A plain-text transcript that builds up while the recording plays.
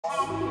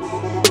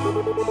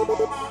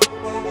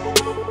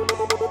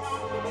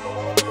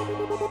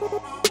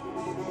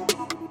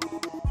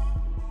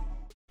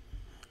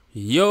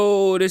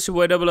Yo, this your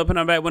boy Double Up, and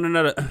I'm back with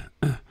another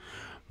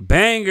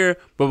banger.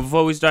 But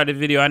before we start the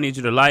video, I need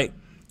you to like,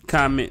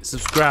 comment,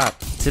 subscribe.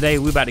 Today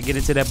we about to get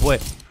into that boy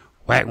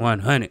Wack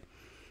 100,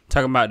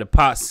 talking about the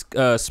Pop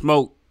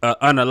Smoke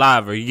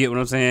unaliver. You get what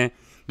I'm saying?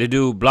 The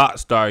dude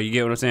Blockstar. You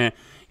get what I'm saying?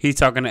 He's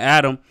talking to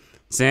Adam,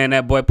 saying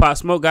that boy Pop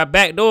Smoke got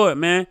backdoored,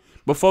 man.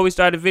 Before we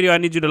start the video, I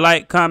need you to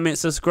like, comment,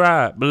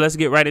 subscribe. But let's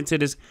get right into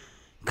this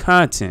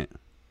content.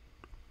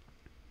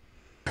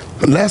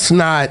 Let's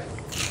not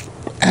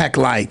act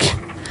like,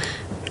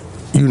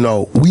 you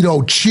know, we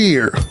don't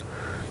cheer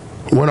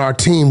when our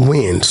team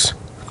wins.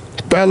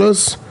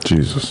 Fellas,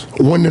 Jesus.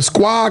 When the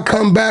squad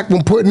come back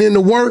from putting in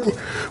the work,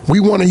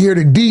 we want to hear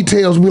the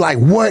details. We like,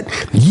 what?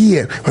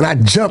 Yeah, when I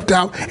jumped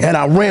out and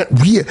I ran,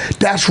 yeah,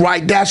 that's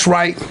right, that's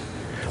right.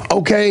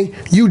 Okay,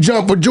 you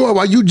jump for joy.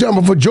 While you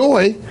jumping for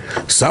joy,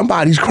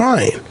 somebody's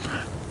crying.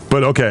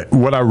 But okay,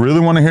 what I really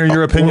want to hear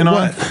your opinion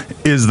on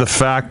is the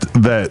fact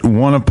that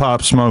one of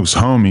Pop Smoke's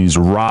homies,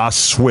 Ross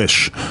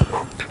Swish,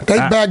 they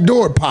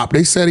backdoored Pop.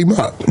 They set him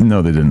up.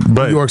 No, they didn't.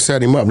 But New York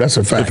set him up. That's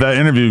a fact. If that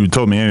interview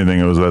told me anything,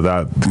 it was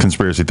that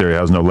conspiracy theory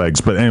has no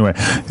legs. But anyway,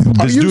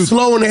 are you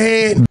slow in the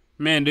head?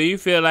 Man, do you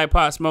feel like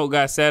Pop Smoke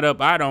got set up?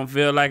 I don't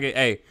feel like it.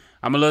 Hey,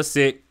 I'm a little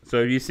sick,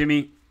 so if you see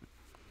me,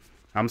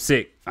 I'm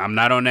sick. I'm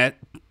not on that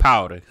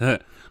powder.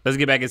 Let's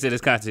get back into this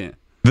content.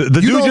 The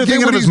dude you're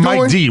thinking of is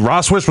Mike D.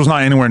 Ross Swish was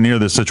not anywhere near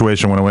this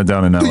situation when it went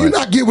down in LA. Do you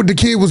not get what the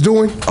kid was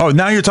doing? Oh,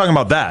 now you're talking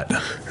about that.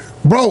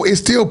 Bro, it's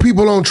still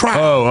people on trial.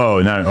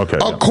 Oh, now, okay.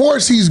 Of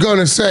course he's going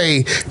to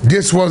say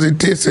this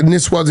wasn't this and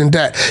this wasn't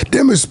that.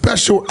 Them is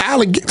special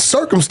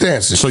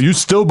circumstances. So you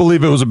still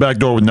believe it was a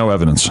backdoor with no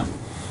evidence?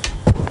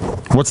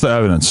 What's the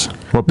evidence?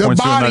 What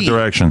points you in that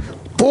direction?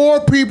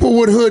 4 people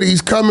with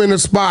hoodies come in a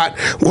spot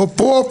with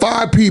 4 or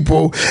 5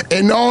 people,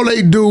 and all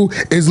they do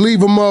is leave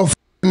them up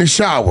in the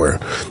shower.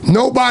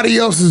 Nobody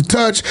else is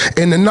touched,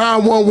 and the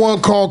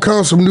 911 call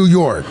comes from New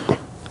York.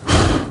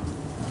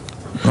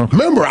 Okay.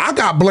 Remember, I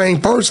got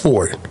blamed first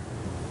for it.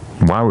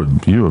 Why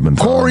would you have been?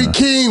 Corey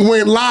King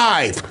went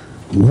live.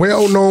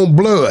 Well-known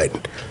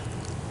blood.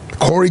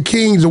 Corey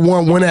King's the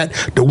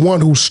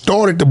one who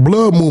started the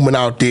blood movement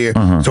out there.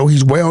 So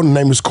he's the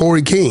name is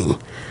Corey King,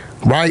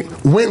 right?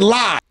 Went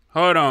live.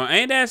 Hold on,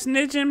 ain't that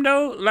snitching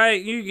though?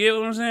 Like, you get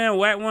what I'm saying?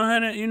 Wack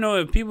 100. You know,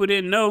 if people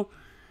didn't know,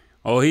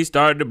 oh, he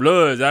started the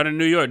Bloods out in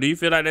New York. Do you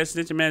feel like that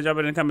snitching, man? Drop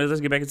it in the comments.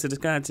 Let's get back into this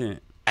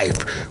content.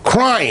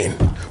 Crying.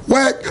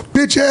 Wack,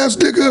 bitch ass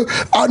nigga,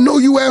 I know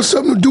you have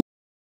something to do.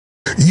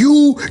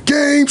 You,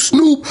 Game,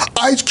 Snoop,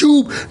 Ice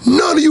Cube,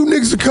 none of you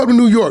niggas to come to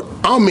New York.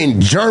 I'm in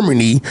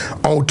Germany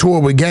on tour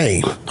with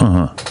Game.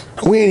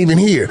 We ain't even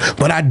here.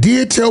 But I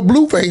did tell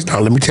Blueface, now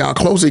let me tell how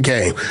close it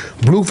came.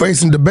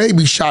 Blueface and the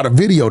baby shot a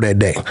video that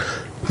day.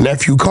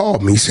 Nephew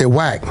called me, he said,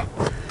 Wack,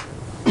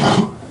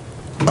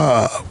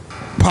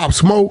 Pop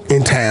Smoke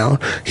in town,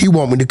 he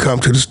want me to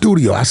come to the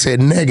studio. I said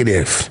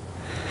negative.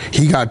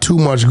 He got too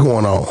much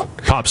going on.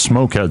 Pop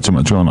Smoke had too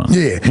much going on.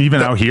 Yeah.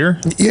 Even out here?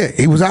 Yeah,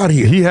 he was out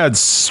here. He had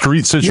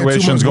street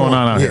situations going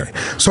on out here.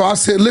 So I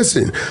said,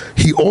 listen,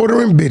 he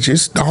ordering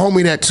bitches, the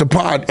homie that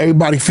supplied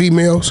everybody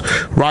females,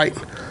 right?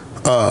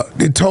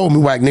 They told me,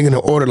 Wack, nigga, to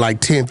order like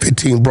 10,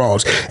 15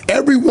 bras.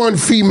 Everyone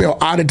female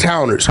out of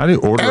towners. How do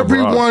you order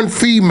everyone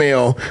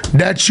female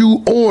that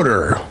you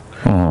order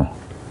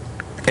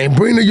and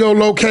bring to your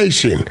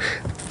location,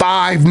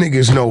 5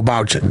 niggas know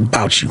about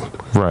you.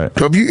 Right.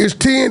 So if it's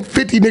 10,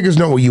 50 niggas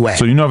know where you at.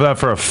 So you know that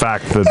for a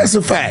fact? That's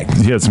a fact.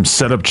 He had some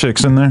setup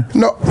chicks in there?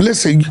 No,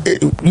 listen,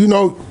 you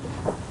know,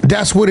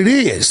 that's what it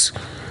is.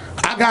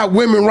 I got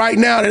women right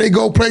now that they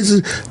go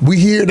places, we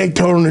hear they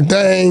told them the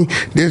thing,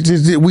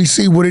 we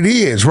see what it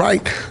is,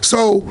 right?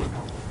 So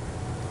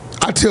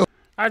I just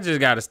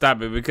got to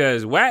stop it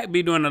because Wack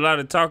be doing a lot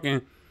of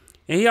talking,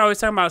 and he always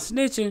talking about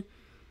snitching.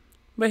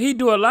 But he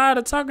do a lot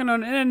of talking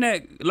on the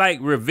internet, like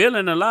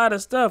revealing a lot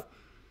of stuff.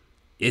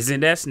 Isn't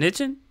that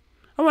snitching?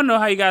 I want to know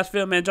how you guys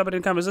feel, man. Drop it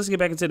in the comments. Let's get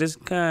back into this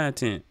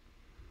content.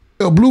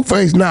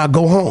 Blueface, nah,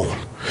 go home.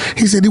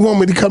 He said he want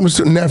me to come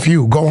to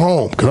nephew, go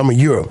home, because I'm in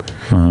Europe.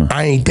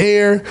 I ain't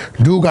there.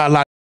 Dude got a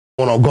lot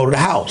of going on, go to the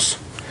house.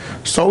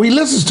 So he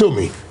listens to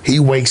me. He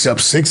wakes up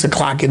 6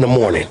 o'clock in the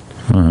morning.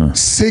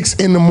 6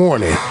 in the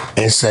morning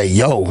and say,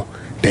 yo,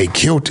 they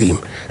killed him.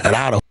 And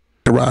I'd have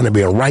around and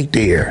been right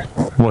there.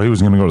 Well, he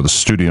was going to go to the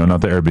studio, not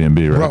the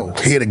Airbnb, right? Bro,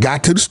 he'd have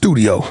got to the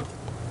studio.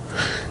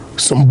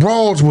 Some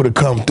brawls would have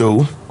come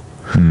through.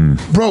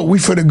 Bro, we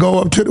finna go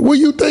up to the, what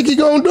you think he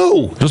gonna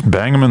do? Just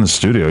bang him in the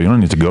studio. You don't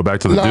need to go back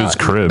to the dude's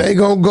crib. They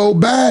gonna go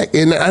back.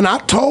 And I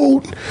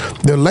told,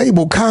 the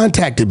label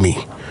contacted me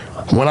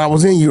when I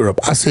was in Europe.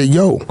 I said,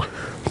 yo,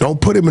 don't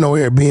put him in no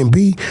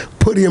Airbnb.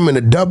 Put him in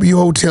a W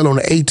hotel on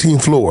the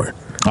 18th floor.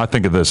 I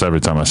think of this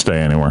every time I stay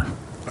anywhere.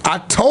 I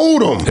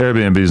told him.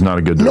 Airbnb is not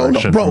a good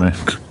direction bro, for me.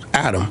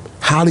 Adam,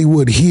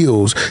 Hollywood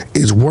Hills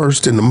is worse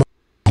than the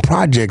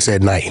projects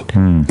at night.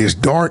 It's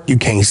dark, you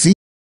can't see.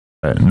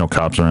 No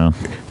cops around.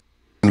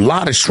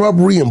 lot of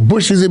shrubbery and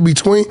bushes in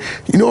between.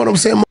 You know what I'm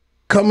saying?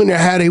 Come in there,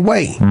 had their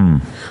way.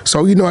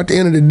 So, you know, at the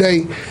end of the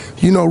day,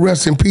 you know,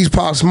 rest in peace,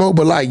 Pop Smoke.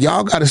 But like,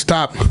 y'all gotta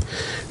stop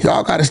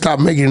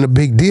making it a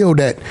big deal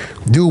that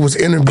dude was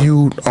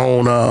interviewed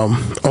on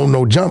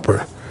No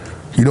Jumper.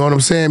 You know what I'm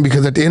saying?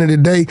 Because at the end of the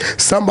day,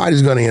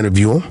 somebody's gonna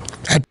interview him.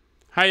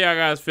 How y'all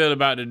guys feel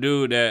about the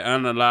dude that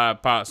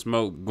unalived Pop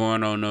Smoke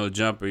going on No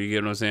Jumper? You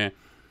get what I'm saying?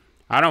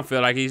 I don't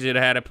feel like he should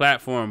have had a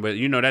platform, but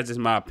you know, that's just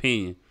my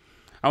opinion.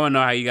 I want to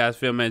know how you guys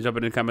feel, man. Jump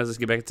in the comments. Let's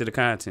get back into the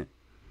content.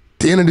 At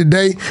the end of the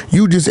day,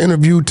 you just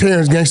interviewed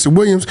Terrence Gangster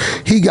Williams.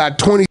 He got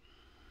 20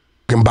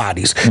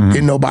 bodies.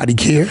 Didn't nobody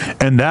care.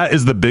 And that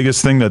is the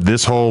biggest thing that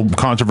this whole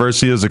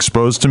controversy has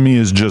exposed to me,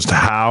 is just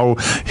how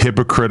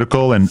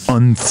hypocritical and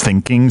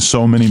unthinking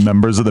so many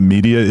members of the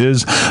media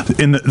is,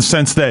 in the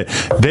sense that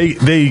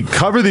they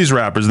cover these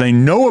rappers, they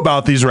know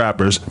about these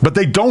rappers, but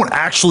they don't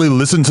actually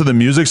listen to the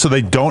music, so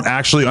they don't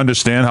actually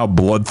understand how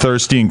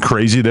bloodthirsty and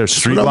crazy their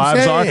street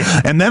lives are.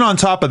 And then on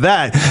top of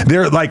that,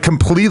 they're like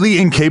completely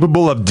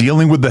incapable of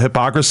dealing with the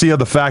hypocrisy of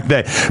the fact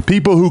that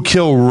people who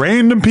kill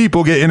random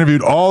people get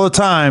interviewed all the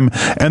time.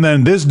 And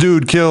then this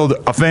dude killed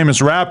a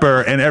famous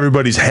rapper, and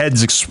everybody's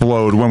heads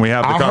explode when we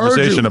have the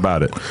conversation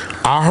about it.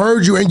 I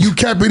heard you, and you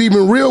kept it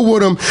even real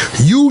with him.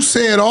 You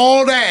said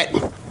all that,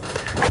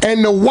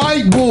 and the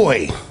white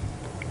boy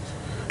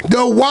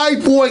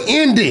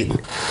ended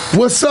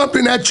with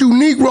something that you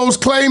Negroes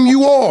claim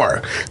you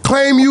are,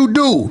 claim you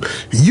do.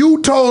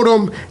 You told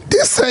him,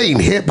 this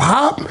ain't hip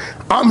hop.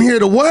 I'm here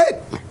to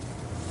what?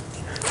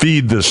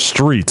 Feed the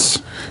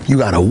streets. You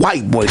got a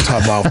white boy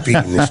talking about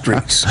feeding the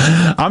streets.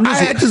 I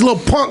had this little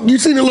punk. You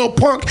seen the little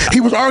punk?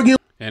 He was arguing.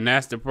 And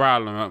that's the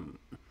problem.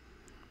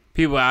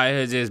 People out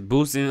here just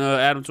boosting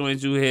Adam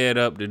 22 head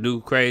up to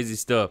do crazy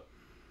stuff.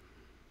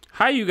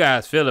 How you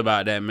guys feel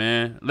about that,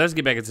 man? Let's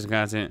get back into the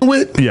content.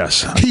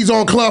 Yes. He's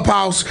on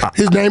Clubhouse.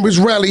 His name is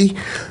Relly.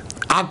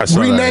 I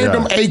renamed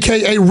him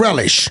AKA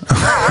Relish.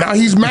 Now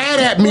he's mad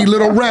at me,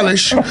 little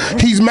Relish.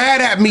 He's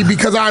mad at me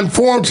because I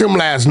informed him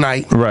last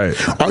night. Right.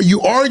 Are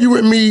you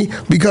arguing me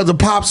because of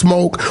Pop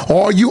Smoke,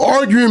 or are you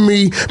arguing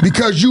me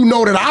because you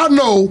know that I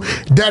know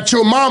that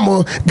your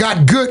mama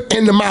got good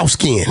in the mouth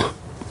skin?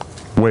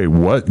 Wait,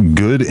 what?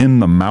 Good in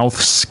the mouth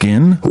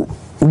skin?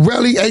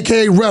 Relly,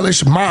 AKA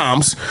Relish,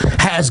 moms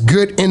has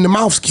good in the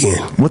mouth skin.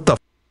 What the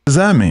does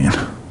that mean?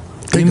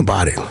 Think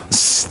about it.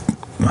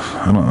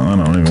 I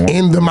don't even want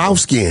in the mouth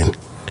skin,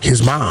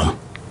 his mom.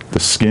 The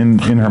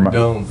skin in her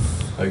mouth.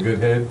 A good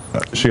head.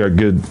 She got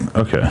good.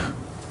 Okay.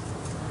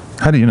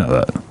 How do you know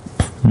that?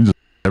 You just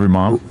every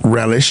mom.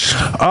 Relish. She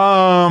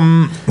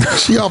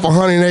off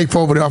 108th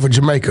over there off of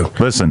Jamaica.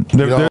 Listen,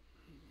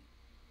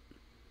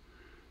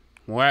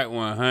 Wack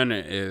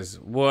 100 is,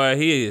 boy,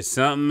 he is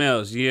something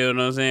else. You know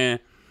what I'm saying?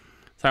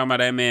 Talking about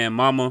that man,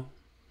 mama.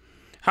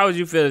 How would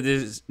you feel if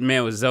this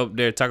man was up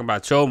there talking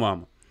about your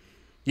mama?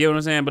 You know what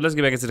I'm saying? But let's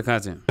get back into the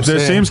content. There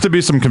seems to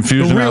be some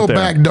confusion out there. The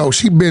real back though,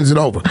 she bends it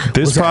over.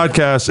 This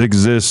podcast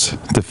exists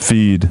to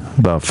feed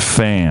the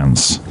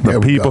fans, the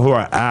people who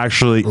are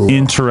actually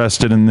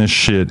interested in this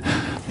shit.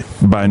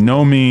 By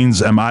no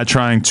means am I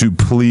trying to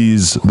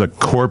please the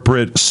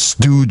corporate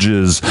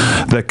stooges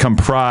that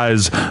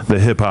comprise the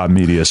hip-hop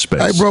media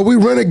space. Hey, bro, we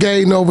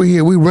renegading over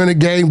here. We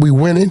renegading, we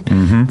winning.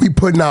 We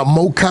putting out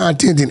more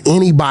content than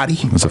anybody.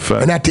 That's a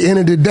fact. And at the end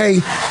of the day,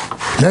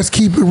 let's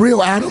keep it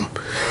real, Adam.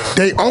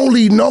 They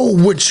only know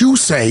what you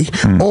say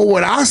or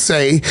what I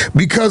say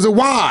because of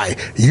why?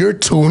 You're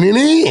tuning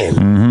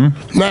in.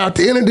 Now, at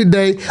the end of the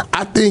day,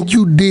 I think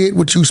you did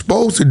what you're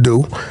supposed to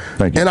do.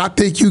 Thank you. And I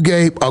think you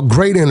gave a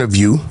great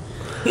interview.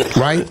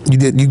 Right?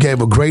 You gave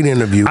a great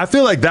interview. I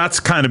feel like that's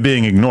kind of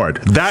being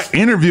ignored. That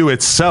interview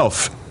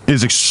itself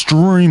is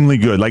extremely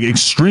good, like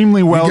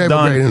extremely well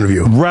done. A great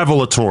interview.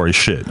 Revelatory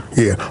shit.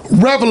 Yeah,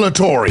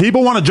 revelatory.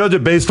 People want to judge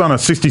it based on a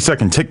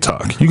 60-second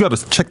TikTok. You got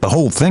to check the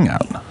whole thing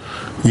out.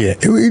 Yeah,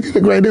 he did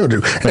a great interview.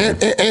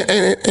 And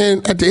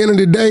at the end of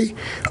the day,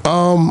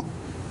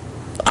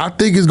 I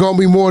think it's going to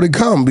be more to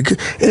come because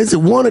is it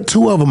one or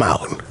two of them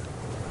out?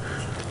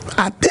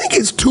 I think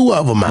it's two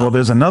of them out. Well,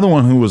 there's another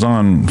one who was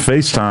on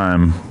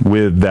FaceTime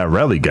with that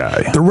Relly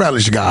guy. The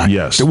Relish guy.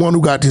 Yes. The one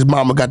who got his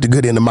mama got the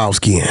good in the mouth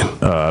skin.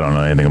 I don't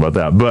know anything about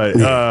that. But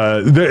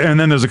and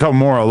then there's a couple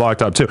more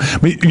locked up too.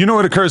 But you know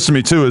what occurs to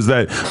me too is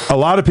that a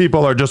lot of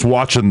people are just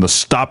watching the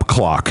stop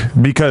clock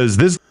because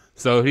this.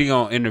 So he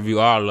gonna interview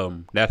all of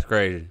them. That's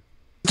crazy.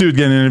 Dude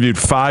getting interviewed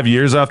 5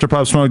 years after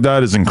Pop Smoke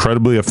died is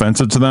incredibly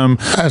offensive to them.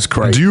 That's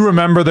crazy. Do you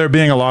remember there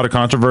being a lot of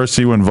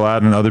controversy when Vlad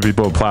and other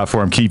people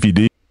platformed Keefy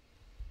D?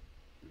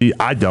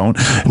 I don't.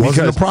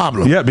 Wasn't a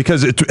problem. Yeah,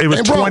 because it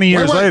was 20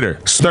 years later,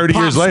 30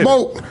 years later.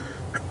 Pop Smoke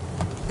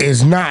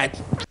is not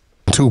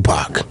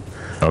Tupac.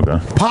 Okay.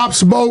 Pop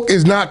Smoke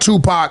is not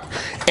Tupac.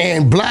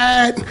 And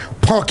Vlad,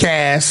 punk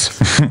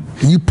ass,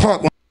 you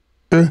punk.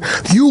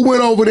 You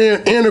went over there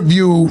and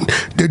interviewed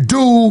the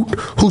dude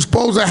who's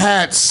supposed to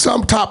have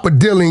some type of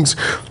dealings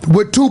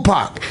with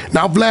Tupac.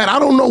 Now, Vlad, I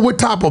don't know what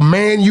type of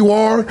man you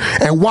are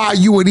and why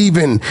you would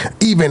even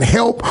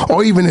help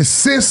or even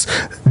assist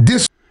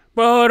this.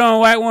 But hold on,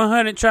 Wack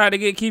 100 tried to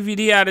get Keefy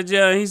D out of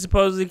jail, and he's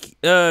supposedly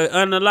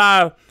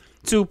unalive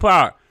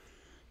Tupac.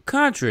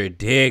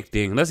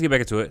 Contradicting. Let's get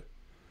back into it.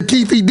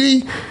 Keefy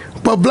D,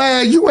 but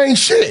Vlad, you ain't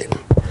shit.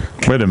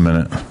 Wait a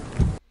minute.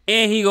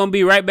 And he gonna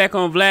be right back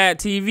on Vlad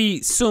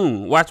TV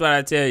soon. Watch what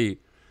I tell you.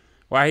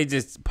 Why he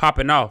just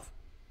popping off.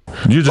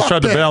 You just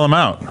tried to bail him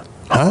out.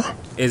 Huh?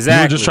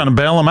 Exactly. You were just trying to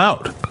bail him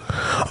out.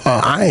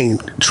 I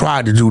ain't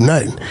tried to do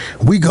nothing.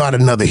 We got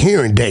another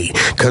hearing date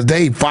because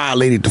they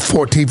violated the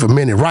 14th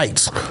Amendment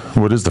rights.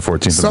 What is the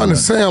 14th Son Amendment?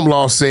 of Sam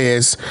law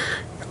says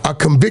a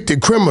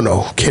convicted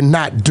criminal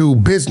cannot do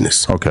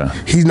business. Okay.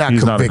 He's not a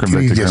convicted.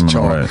 He's just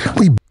criminal, charged.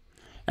 right.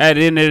 At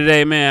the end of the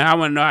day, man, I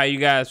want to know how you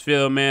guys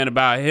feel, man,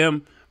 about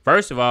him.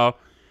 First of all,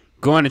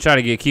 going to try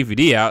to get Keefy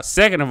D out.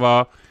 Second of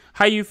all,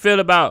 how you feel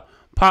about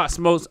Pop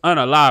Smoke's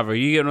Unaliver?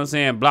 You get what I'm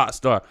saying?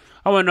 Blockstar.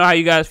 I want to know how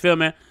you guys feel,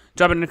 man.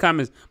 Drop it in the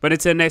comments. But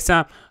until next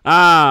time,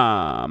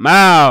 I'm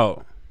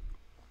out.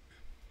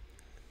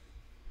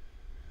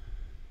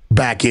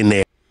 Back in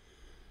there.